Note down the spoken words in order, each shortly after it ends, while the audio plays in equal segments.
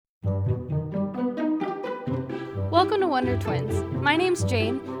Welcome to Wondertwins. My name's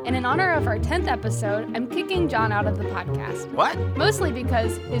Jane, and in honor of our 10th episode, I'm kicking John out of the podcast. What? Mostly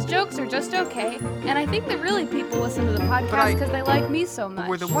because his jokes are just okay, and I think that really people listen to the podcast because they like me so much.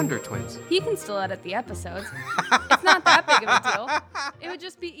 We're the Wondertwins. He can still edit the episodes. It's not that big of a deal. It would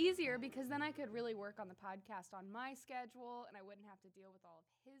just be easier because then I could really work on the podcast on my schedule, and I wouldn't have to deal with all of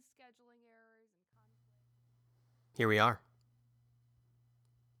his scheduling errors and conflicts. Here we are.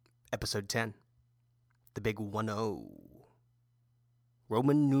 Episode 10. The big 1-0.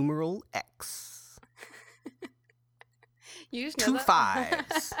 Roman numeral X. You just know 2 that?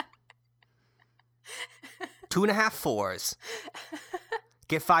 5s. 2.5 4s.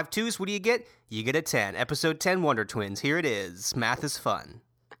 Get 5 2s, what do you get? You get a 10. Episode 10 Wondertwins. Here it is. Math is fun.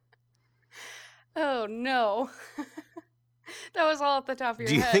 Oh, no. That was all at the top of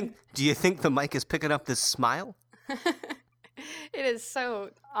your head. Do you think the mic is picking up this smile? It is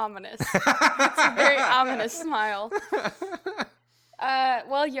so ominous. It's a very ominous smile.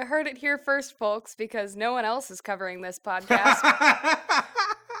 Well, you heard it here first, folks, because no one else is covering this podcast.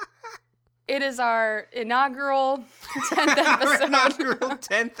 It is our inaugural 10th episode. Our inaugural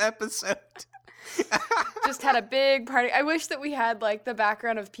 10th episode. Just had a big party. I wish that we had, like, the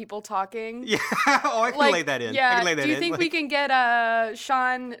background of people talking. Yeah. Oh, I can lay that in. Yeah. I can lay that in. Do you think we can get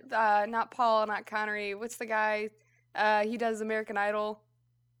Sean, not Paul, not Connery, what's the guy? He does American Idol.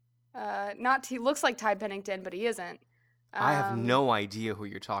 He looks like Ty Pennington, but he isn't. I have no idea who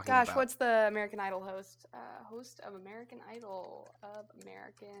you're talking about. Gosh, what's the American Idol host? Host of American Idol.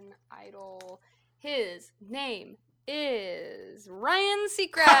 His name is Ryan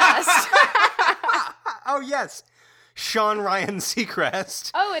Seacrest. Oh, yes. Sean Ryan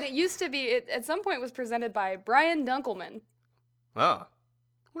Seacrest. Oh, and it used to be, at some point was presented by Brian Dunkelman. Oh. I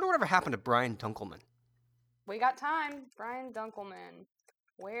wonder whatever happened to Brian Dunkelman. We got time. Brian Dunkelman.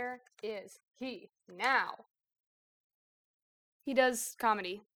 Where is he now? He does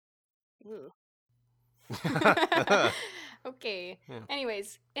comedy. Ooh. Okay. Yeah.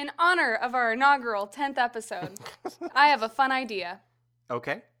 Anyways, in honor of our inaugural 10th episode, I have a fun idea.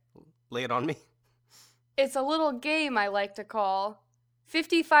 Okay. Lay it on me. It's a little game I like to call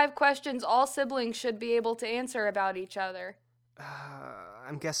 55 questions all siblings should be able to answer about each other.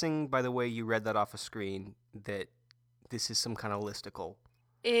 I'm guessing by the way you read that off a screen that this is some kind of listicle.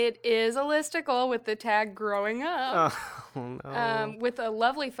 It is a listicle with the tag growing up. Oh, no. With a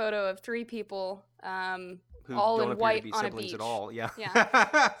lovely photo of 3 people who all don't in white to be on a siblings beach. At all. Yeah.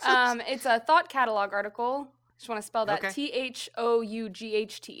 It's a thought catalog article. Just want to spell that. Okay.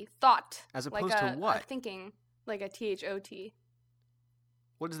 THOUGHT. Thought. As opposed like to what? Thinking. Like a THOT.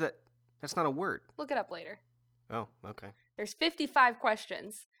 What is that? That's not a word. Look it up later. Oh, okay. There's 55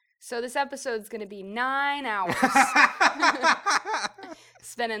 questions. So this episode's going to be 9 hours.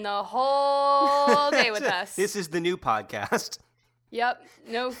 Spending the whole day with us. This is the new podcast. Yep.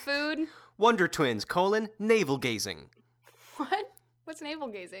 No food. Wondertwins, navel gazing. What? What's navel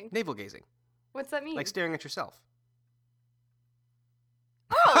gazing? Navel gazing. What's that mean? Like staring at yourself.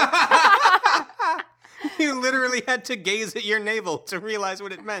 Oh! You literally had to gaze at your navel to realize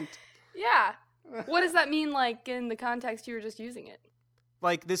what it meant. Yeah. What does that mean, like, in the context you were just using it?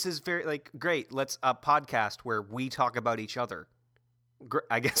 Like, this is very, like, great. Let's a podcast where we talk about each other.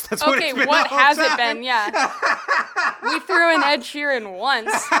 I guess that's what it's been. Okay, what the whole has time. it been? Yeah. We threw in Ed Sheeran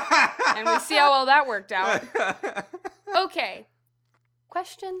once, and we see how well that worked out. Okay.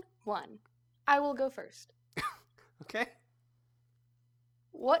 Question 1. I will go first. Okay.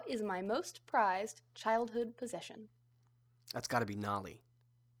 What is my most prized childhood possession? That's got to be Nolly,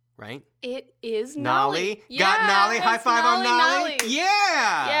 right? It is Nolly. Yeah, Got Nolly. High five on Nolly.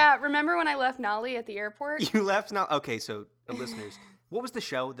 Yeah. Yeah. Remember when I left Nolly at the airport? You left Nolly. Okay, so listeners, what was the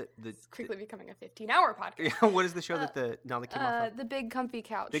show that It's quickly becoming a 15-hour podcast. Yeah, what is the show that the Nolly came off of? The Big Comfy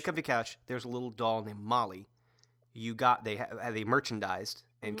Couch. Big Comfy Couch. There's a little doll named Molly. They merchandised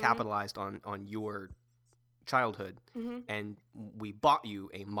and capitalized on your childhood, and we bought you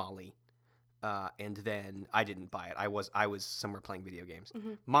a Molly. And then I didn't buy it. I was somewhere playing video games.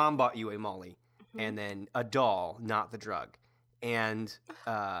 Mom bought you a Molly, and then a doll, not the drug. And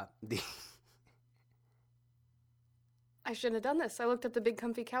the I shouldn't have done this. I looked up the Big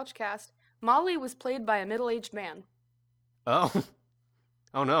Comfy Couch cast. Molly was played by a middle-aged man. Oh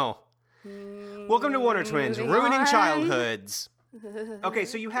no! Welcome to Wondertwins, ruining childhoods. Okay,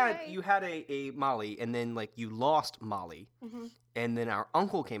 so you had a Molly, and then like you lost Molly, and then our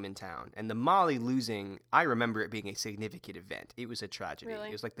uncle came in town, and the Molly losing, I remember it being a significant event. It was a tragedy. Really?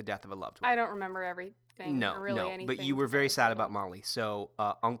 It was like the death of a loved one. I don't remember everything. or really anything. But you were very sad about Molly. So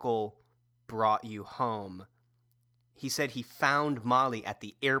uncle brought you home. he said he found Molly at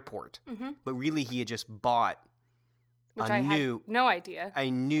the airport, but really he had just bought had no idea.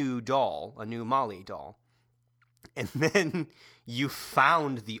 A new doll, a new Molly doll. And then you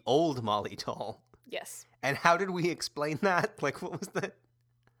found the old Molly doll. Yes. And how did we explain that? Like, what was that?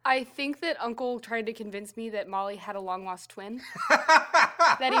 I think that Uncle tried to convince me that Molly had a long-lost twin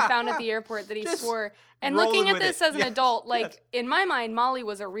that he found at the airport that he swore. And looking at this as an adult, like, in my mind, Molly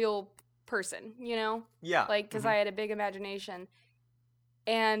was a real person, you know? Yeah. Like, because I had a big imagination.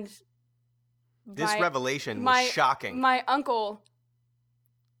 And this revelation was shocking. My uncle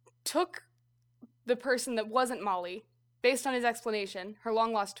took the person that wasn't Molly, based on his explanation, her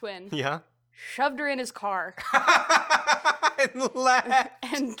long-lost twin. Yeah. Shoved her in his car. And left.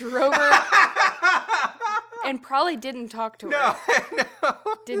 And drove her. And probably didn't talk to her. No.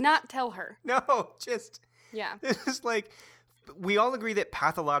 Did not tell her. No, just. Yeah. It's like, we all agree that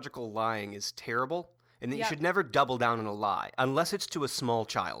pathological lying is terrible, and that you should never double down on a lie, unless it's to a small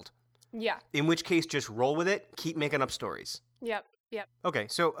child. Yeah. In which case, just roll with it, keep making up stories. Yep. Okay,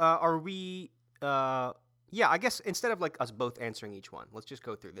 so are we. Yeah, I guess instead of like us both answering each one, let's just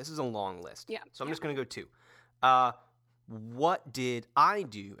go through. This is a long list. Yeah. So I'm just going to go 2. What did I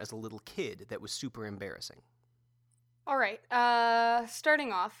do as a little kid that was super embarrassing? All right.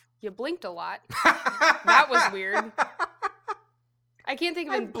 Starting off, you blinked a lot. That was weird. I can't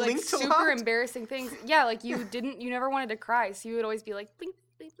think of like super embarrassing things. Yeah, like you never wanted to cry, so you would always be like blink,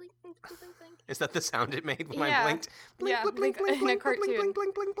 blink, blink, blink, blink, blink. Is that the sound it made when I blinked? Blink, yeah, blink, blink, blink, in a blink, cartoon. blink,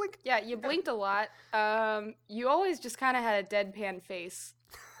 blink, blink, blink. Yeah, you blinked a lot. You always just kind of had a deadpan face.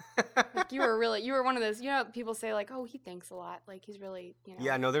 Like you were one of those, you know, people say like, oh, he thinks a lot. Like he's really, you know.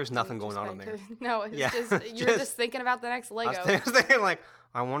 Yeah, no, there's nothing going on in there. No, it's just, you were just thinking about the next Lego. I was thinking like,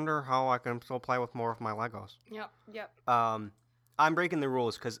 I wonder how I can still play with more of my Legos. Yep. I'm breaking the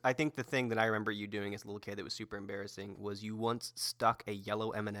rules because I think the thing that I remember you doing as a little kid that was super embarrassing was you once stuck a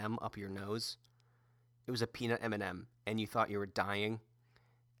yellow M&M up your nose. It was a peanut M&M, and you thought you were dying.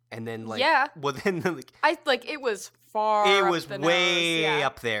 And then well then it was far. It was up the way nose.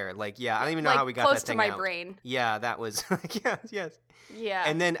 up there. Like I don't even know how we got close that thing to my out. brain. Yeah, that was yes. Yeah.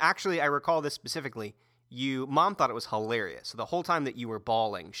 And then actually, I recall this specifically. Mom thought it was hilarious. So the whole time that you were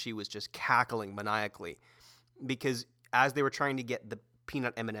bawling, she was just cackling maniacally because as they were trying to get the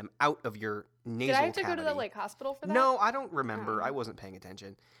peanut M&M out of your nasal cavity. Did I have to go to the hospital for that? No, I don't remember. I wasn't paying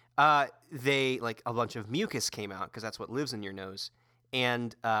attention. They a bunch of mucus came out because that's what lives in your nose.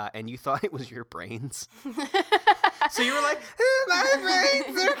 And you thought it was your brains. So you were like, my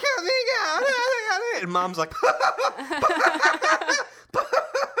brains are coming out. And Mom's like,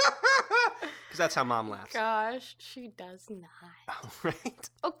 because that's how Mom laughs. Gosh, she does not. Oh, right.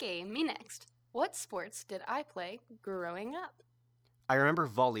 Okay, me next. What sports did I play growing up? I remember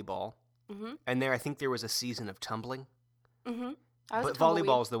volleyball. Mm-hmm. And I think there was a season of tumbling. Mm-hmm. But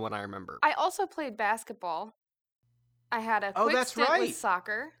volleyball is the one I remember. I also played basketball. I had a quick stint with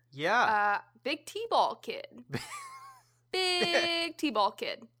soccer. Yeah. Big T-ball kid. Big T-ball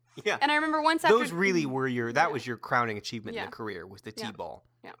kid. Yeah. And I remember once after... Those really were that was your crowning achievement in the career, was the T-ball.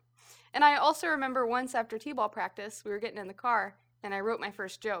 Yeah. And I also remember once after T-ball practice, we were getting in the car, and I wrote my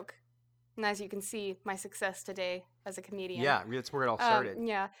first joke. And as you can see, my success today as a comedian. Yeah, that's where it all started.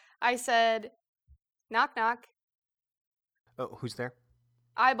 Yeah. I said, knock, knock. Oh, who's there?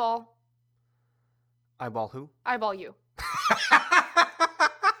 Eyeball. Eyeball who? Eyeball you.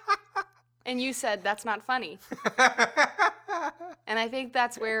 And you said, that's not funny. And I think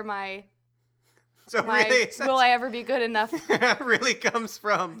that's where my will I ever be good enough really comes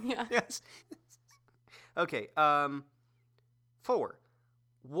from. Yeah. Yes. Okay. 4.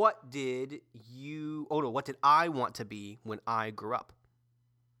 What did I want to be when I grew up?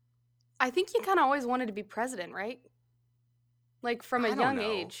 I think you kind of always wanted to be president, right? Like from a young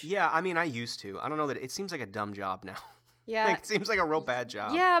age. Yeah, I mean, I used to. I don't know that it seems like a dumb job now. Yeah. It seems like a real bad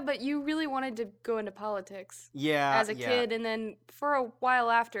job. Yeah, but you really wanted to go into politics. Yeah. As a kid, and then for a while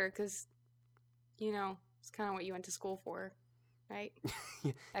after, because, it's kind of what you went to school for, right?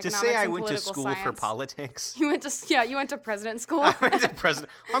 To say I went to school for politics. You went to president school. I went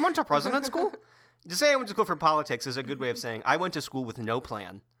to president school? To say I went to school for politics is a good way of saying I went to school with no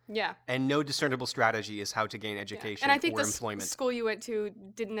plan. Yeah. And no discernible strategy is how to gain education and I think or employment. The school you went to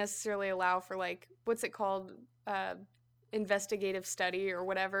didn't necessarily allow for, what's it called? Investigative study or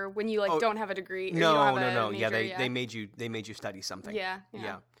whatever, when you don't have a degree. No. Major, they made you study something. Yeah.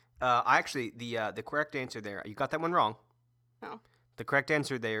 I actually the correct answer there. You got that one wrong. No. The correct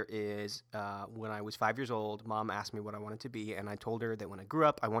answer there is when I was 5 years old, Mom asked me what I wanted to be, and I told her that when I grew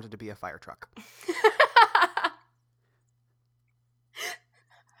up, I wanted to be a fire truck.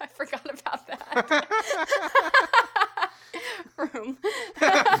 I forgot about that.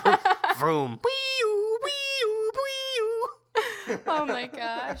 vroom. Wee-oo, wee-oo, wee-oo. Oh my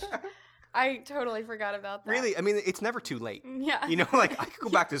gosh. I totally forgot about that. Really? I mean, it's never too late. Yeah. You know, like, I could go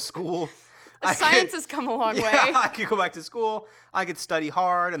back to school. Science has come a long way. I could go back to school. I could study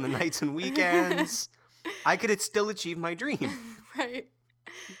hard on the nights and weekends. I could still achieve my dream. Right.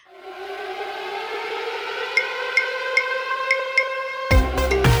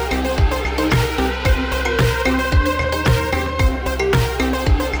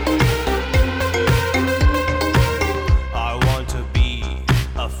 I want to be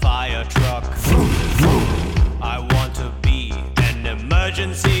a fire truck. I want to be an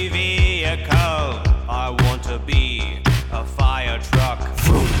emergency vehicle. I want to be a fire truck.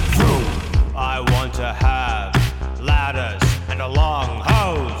 I want to have ladders and a long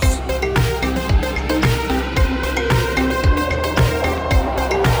hose.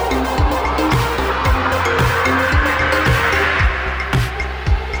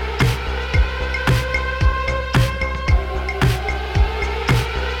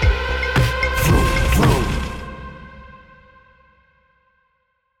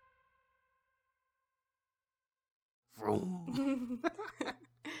 Vroom.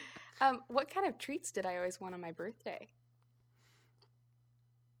 What kind of treats did I always want on my birthday?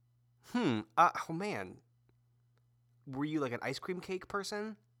 Oh, man. Were you like an ice cream cake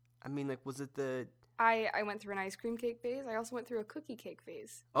person? I mean, like, was it the... I went through an ice cream cake phase. I also went through a cookie cake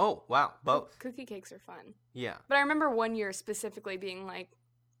phase. Oh, wow. Both. Cookie cakes are fun. Yeah. But I remember one year specifically being like,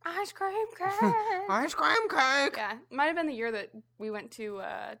 ice cream cake. Ice cream cake. Yeah. It might have been the year that we went to,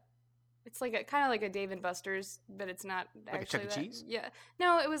 it's like a kind of like a Dave and Buster's, but it's not Like actually a Chuck E. Cheese? Yeah.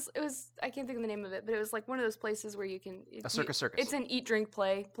 No, it was, I can't think of the name of it, but it was like one of those places where you can. A circus. It's an eat, drink,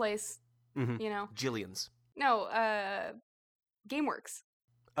 play place, you know? Jillian's. No, GameWorks.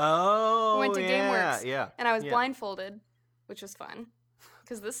 Oh, We went to GameWorks. Yeah. And I was blindfolded, which was fun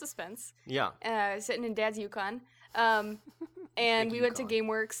because of the suspense. Yeah. Sitting in Dad's Yukon. And we went to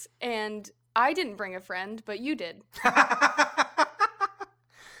GameWorks, and I didn't bring a friend, but you did.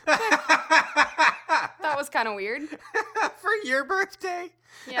 That was kind of weird. For your birthday?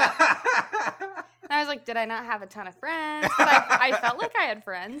 Yeah. And I was like, did I not have a ton of friends? But I felt like I had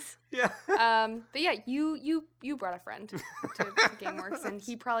friends. Yeah. But yeah, you brought a friend to GameWorks, and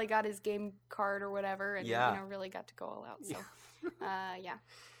he probably got his game card or whatever, and really got to go all out. So, yeah.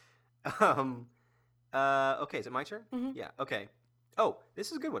 Okay, is it my turn? Mm-hmm. Yeah. Okay. Oh,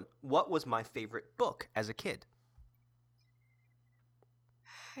 this is a good one. What was my favorite book as a kid?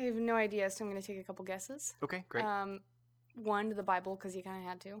 I have no idea, so I'm going to take a couple guesses. Okay, great. One, the Bible, because you kind of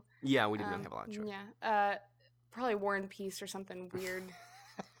had to. Yeah, we didn't really have a lot of choice. Yeah. Probably War and Peace or something weird.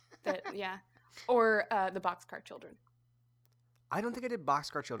 Or the Boxcar Children. I don't think I did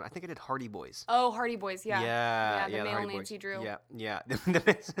Boxcar Children. I think I did Hardy Boys. Oh, Hardy Boys, yeah. Yeah, the male Hardy Nancy Boys. Drew. Yeah. Yeah.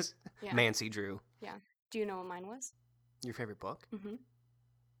 Nancy Drew. Yeah. Do you know what mine was? Your favorite book? Mm-hmm.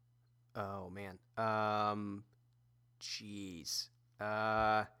 Oh, man. Jeez.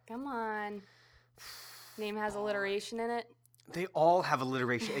 Come on. Name has alliteration in it. They all have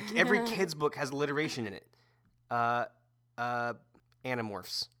alliteration. Like, every kid's book has alliteration in it.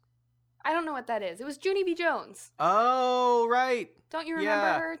 Animorphs. I don't know what that is. It was Junie B. Jones. Oh, right. Don't you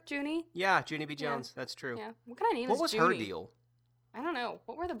remember her, Junie? Yeah, Junie B. Jones. Yeah. That's true. Yeah. What kind of name what is was Junie? her deal? I don't know.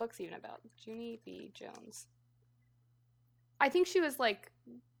 What were the books even about? Junie B. Jones. I think she was like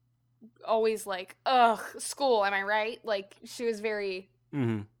always like, ugh, school, am I right? Like she was very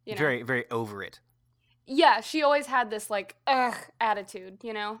very, very over it. Yeah, she always had this like ugh attitude,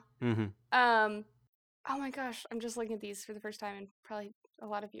 you know? Mm-hmm. Oh my gosh, I'm just looking at these for the first time in probably a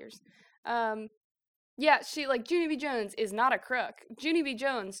lot of years. Yeah, she like Junie B. Jones is not a crook. Junie B.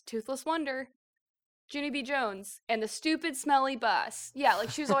 Jones, Toothless Wonder. Junie B. Jones and the stupid smelly bus. Yeah, like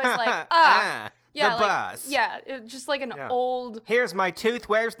she was always like, yeah, the bus. Yeah, just like an old. Here's my tooth.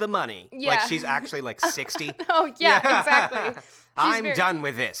 Where's the money? Yeah. Like she's actually like 60. Oh yeah, exactly. I'm done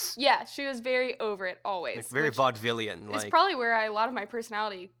with this. Yeah, she was very over it always. Like very vaudevillian. It's probably where a lot of my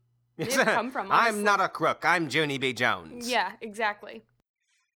personality did come from. Honestly. I'm not a crook. I'm Junie B. Jones. Yeah, exactly.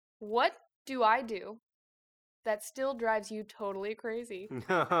 What do I do that still drives you totally crazy?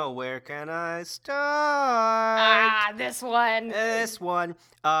 Where can I start? This one. This one.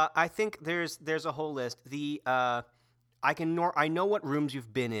 I think there's a whole list. I know what rooms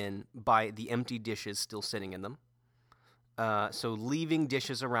you've been in by the empty dishes still sitting in them. So leaving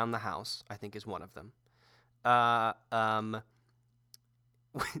dishes around the house, I think, is one of them.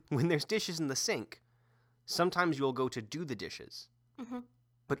 When there's dishes in the sink, sometimes you'll go to do the dishes,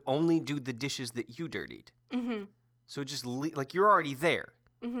 but only do the dishes that you dirtied. Mm-hmm. So just like you're already there.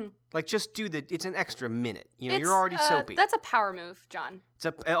 Mm-hmm. Like, just do it's an extra minute. You know, you're already soapy. That's a power move, John.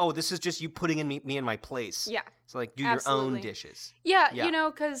 This is just you putting in me in my place. Yeah. So, like, do Absolutely. your own dishes. Yeah, you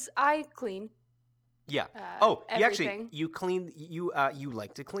know, because I clean. Yeah. Everything. You clean. You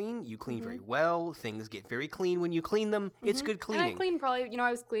like to clean. You clean very well. Things get very clean when you clean them. It's good cleaning. And I clean probably. You know,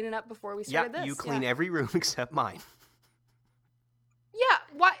 I was cleaning up before we started this. You clean every room except mine. Yeah.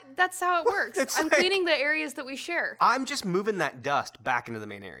 Why? That's how it works. I'm cleaning the areas that we share. I'm just moving that dust back into the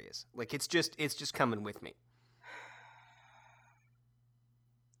main areas. Like it's just coming with me.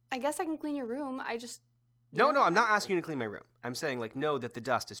 I guess I can clean your room. I just. No, I'm not asking you to clean my room. I'm saying, like, know that the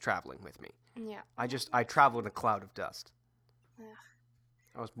dust is traveling with me. Yeah. I travel in a cloud of dust. Ugh.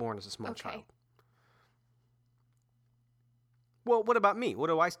 I was born as a small child. Well, what about me? What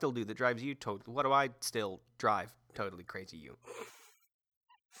do I still do that drives you what do I still drive totally crazy you?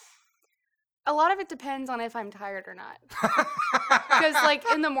 A lot of it depends on if I'm tired or not. Because, like,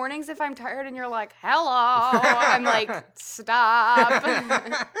 in the mornings, if I'm tired and you're like, hello, I'm like, stop.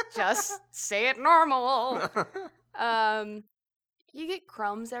 Just say it normal. You get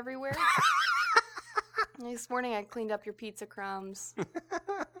crumbs everywhere. This morning, I cleaned up your pizza crumbs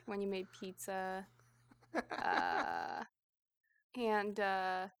when you made pizza.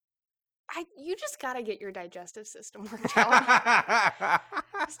 You just gotta get your digestive system worked out. I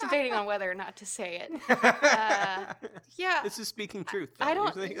was debating on whether or not to say it. Yeah. This is speaking truth. Though. I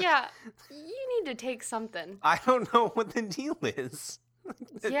don't. Yeah. You need to take something. I don't know what the deal is.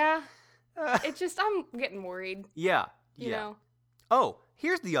 Yeah. It's just I'm getting worried. Yeah. You know. Oh,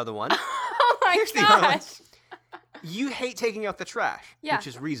 here's the other one. Oh my gosh. The other one. You hate taking out the trash, which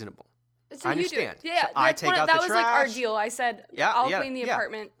is reasonable. So I understand. You do. Yeah, so I take out the trash. That was like our deal. I said, I'll clean the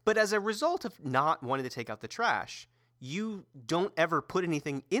apartment. But as a result of not wanting to take out the trash, you don't ever put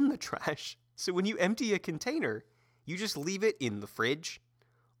anything in the trash. So when you empty a container, you just leave it in the fridge,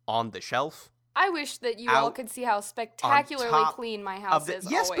 on the shelf. I wish that you all could see how spectacularly clean my house is.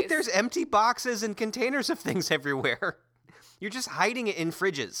 Yes, always. But there's empty boxes and containers of things everywhere. You're just hiding it in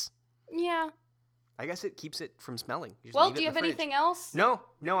fridges. Yeah. I guess it keeps it from smelling. Well, do you have anything else? No,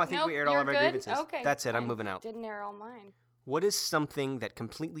 I think we aired all of our grievances. Okay. That's it, I'm moving out. Didn't air all mine. What is something that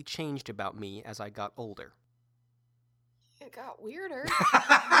completely changed about me as I got older? It got weirder.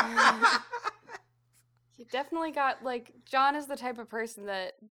 You definitely got, like, John is the type of person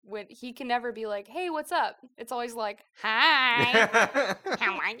that when he can never be like, hey, what's up? It's always like, hi,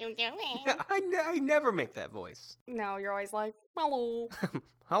 how are you doing? I never make that voice. No, you're always like, hello.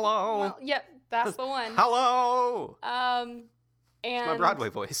 Hello. Well, yep, that's the one. Hello. And it's my Broadway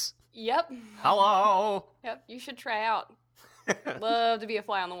voice. Yep. Hello. Yep, you should try out. Love to be a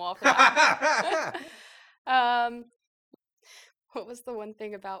fly on the wall for that. What was the one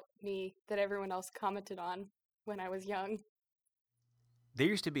thing about me that everyone else commented on when I was young? There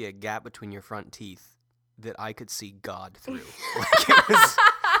used to be a gap between your front teeth that I could see God through.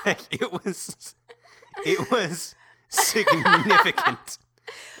 It was significant.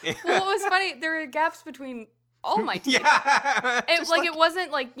 Well, it was funny. There were gaps between all my teeth. Yeah. It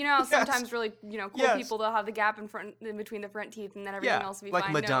wasn't like, you know how sometimes really, cool people, they'll have the gap in between the front teeth and then everything else will be like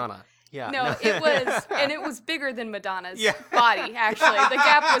fine. Madonna. No. Yeah. No, it was, and it was bigger than Madonna's body, actually. The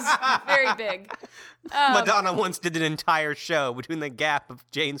gap was very big. Madonna once did an entire show between the gap of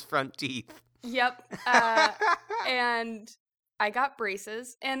Jane's front teeth. Yep. And I got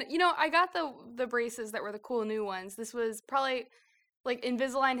braces. And, I got the braces that were the cool new ones. This was probably, like,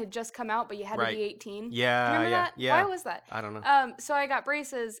 Invisalign had just come out, but you had to be 18. Yeah, remember that? Yeah. Why was that? I don't know. So I got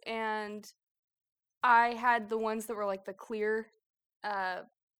braces, and I had the ones that were, like, the clear,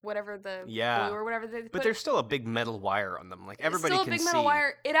 whatever the glue or whatever they put. But there's still a big metal wire on them. Like, everybody can see. Still a big metal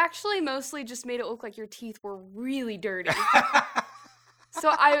wire. It actually mostly just made it look like your teeth were really dirty.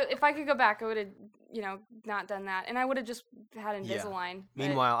 So if I could go back, I would have, not done that. And I would have just had Invisalign. Yeah.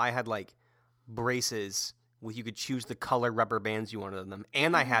 Meanwhile, I had, like, braces where you could choose the color rubber bands you wanted on them.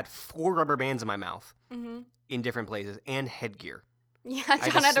 And I had 4 rubber bands in my mouth in different places and headgear. Yeah,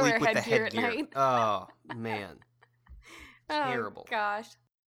 John had to wear headgear at night. Oh, man. Terrible. Oh, gosh.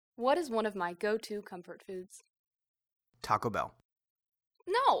 What is one of my go-to comfort foods? Taco Bell.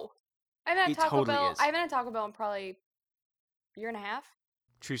 No. I haven't had Taco totally Bell. is. I haven't had Taco Bell in probably a year and a half.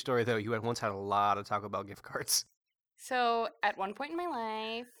 True story, though. You had once had a lot of Taco Bell gift cards. So, at one point in my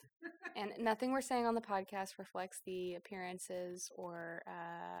life, and nothing we're saying on the podcast reflects the appearances or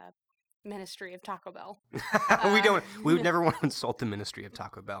ministry of Taco Bell. We would never want to insult the ministry of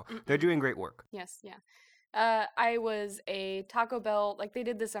Taco Bell. They're doing great work. Yes, yeah. I was a Taco Bell, like they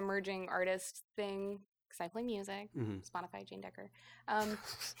did this emerging artist thing, because I play music, Spotify, Jane Decker.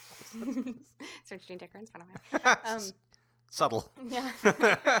 Search Jane Decker on Spotify. Subtle. Yeah.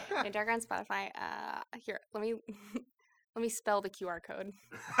 Hey, dark on Spotify. Here, let me spell the QR code.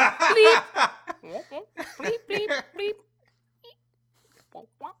 Bleep. Bleep, bleep, bleep.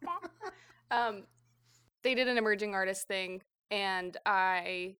 They did an emerging artist thing, and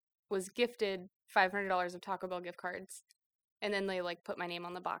I was gifted $500 of Taco Bell gift cards, and then they like put my name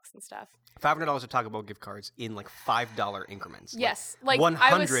on the box and stuff. $500 of Taco Bell gift cards in like $5 increments. Yes, like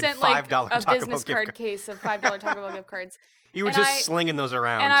I was sent like a business card case of $5 Taco Bell gift cards. You were just slinging those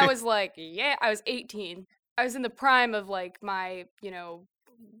around. And I was like, yeah, I was 18. I was in the prime of like my,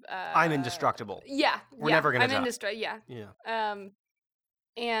 I'm indestructible. Yeah. We're never going to die. I'm indestructible, yeah. Yeah.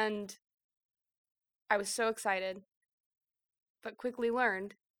 And I was so excited, but quickly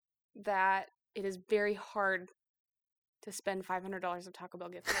learned that it is very hard to spend $500 of Taco Bell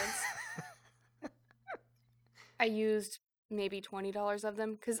gift cards. I used maybe $20 of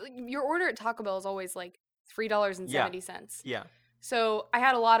them, because your order at Taco Bell is always like $3.70. Yeah. So I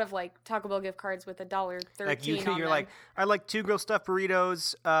had a lot of like Taco Bell gift cards with $1.13 like on them. You're like, I like 2 grilled stuffed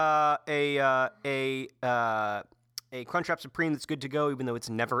burritos, a Crunchwrap Supreme that's good to go, even though it's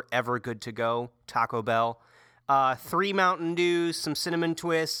never ever good to go. Taco Bell, 3 Mountain Dews, some cinnamon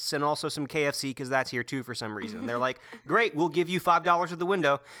twists, and also some KFC because that's here too for some reason. They're like, great, we'll give you $5 at the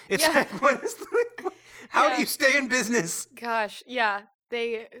window. It's like, how do you stay in business? Gosh, yeah.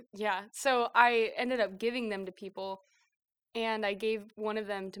 So I ended up giving them to people, and I gave one of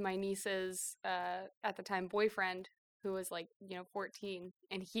them to my niece's, at the time, boyfriend, who was like, 14,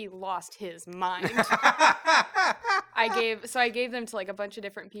 and he lost his mind. I gave them to like a bunch of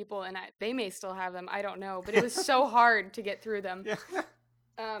different people, and they may still have them. I don't know, but it was so hard to get through them. Yeah.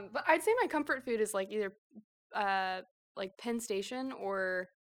 But I'd say my comfort food is like either, like Penn Station or,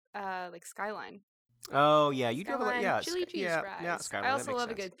 like Skyline. Oh yeah, you drove that. Yeah, chili cheese fries. Yeah, Skyline. I also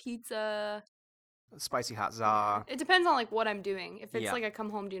love a good pizza. Spicy hot za. It depends on like what I'm doing. If it's like a come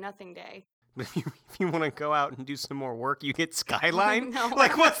home do nothing day. But if you want to go out and do some more work, you get Skyline. No.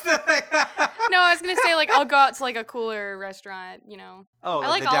 Like what's the thing? No, I was gonna say like I'll go out to like a cooler restaurant. Oh, I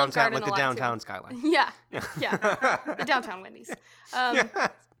like the downtown, like the downtown Skyline. Yeah. The downtown Wendy's.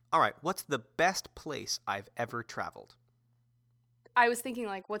 All right, what's the best place I've ever traveled? I was thinking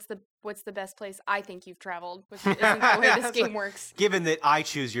like, what's the best place I think you've traveled, which isn't the way this game works. Given that I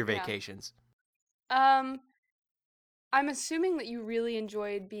choose your vacations. I'm assuming that you really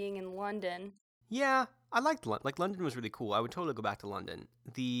enjoyed being in London. Yeah, I liked London. Like London was really cool. I would totally go back to London.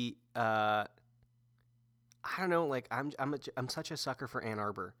 I don't know. Like I'm such a sucker for Ann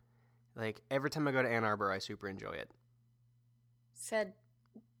Arbor. Like every time I go to Ann Arbor, I super enjoy it. Said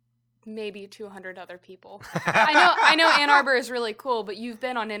maybe 200 other people. I know Ann Arbor is really cool, but you've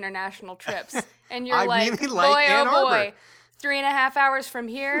been on international trips, and you're like, really like boy, Ann oh boy, Arbor. 3.5 hours from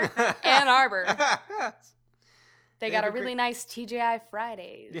here, Ann Arbor. They got a really nice TGI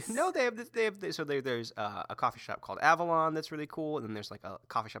Fridays. No, they have this. There's a coffee shop called Avalon that's really cool, and then there's like a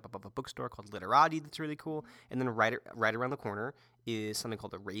coffee shop above a bookstore called Literati that's really cool, and then right around the corner is something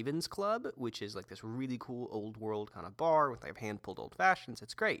called the Ravens Club, which is like this really cool old world kind of bar with like hand pulled old fashions.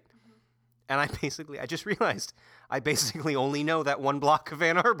 It's great. And I just realized I basically only know that one block of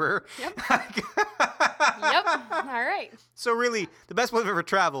Ann Arbor. Yep. Yep. All right. So really, the best place I've ever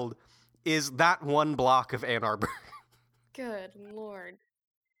traveled is that one block of Ann Arbor. Good Lord.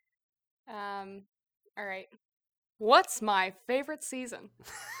 All right. What's my favorite season?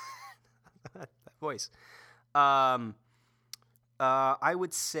 That voice. I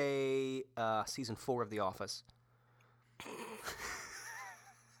would say season 4 of The Office.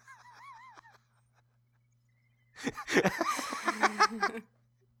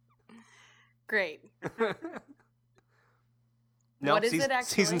 Great. No, what is it actually?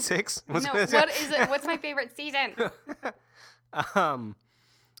 Season 6? No, what is it? What's my favorite season? I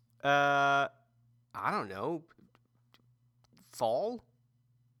don't know. Fall?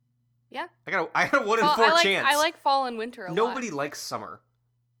 Yeah. I got a 1 in 4 chance. I like fall and winter a lot. Nobody likes summer.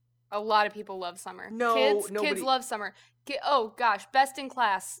 A lot of people love summer. No, kids love summer. Oh gosh, best in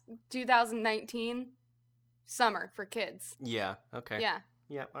class 2019 summer for kids. Yeah. Okay. Yeah.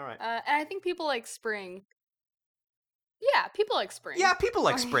 Yeah. All right. And I think people like spring. Yeah, people like spring. Yeah, people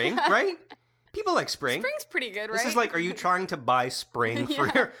like spring, right? People like spring. Spring's pretty good, right? This is like, are you trying to buy spring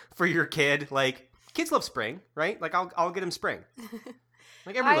for your kid? Like, kids love spring, right? Like, I'll get him spring.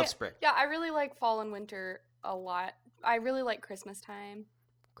 Like, everybody loves spring. Yeah, I really like fall and winter a lot. I really like Christmas time.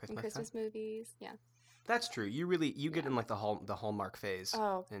 Christmas movies. Yeah. That's true. You get in like the Hallmark phase.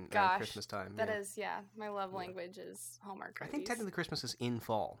 Oh, in gosh. Christmas time. That is, my love language is Hallmark movies. I think technically Christmas is in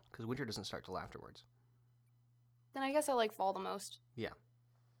fall because winter doesn't start till afterwards. Then I guess I like fall the most. Yeah.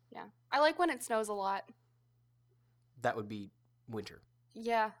 Yeah. I like when it snows a lot. that would be winter.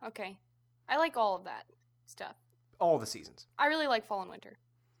 Yeah, okay. I like all of that stuff. All the seasons. I really like fall and winter.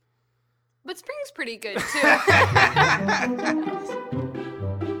 But spring's pretty good, too.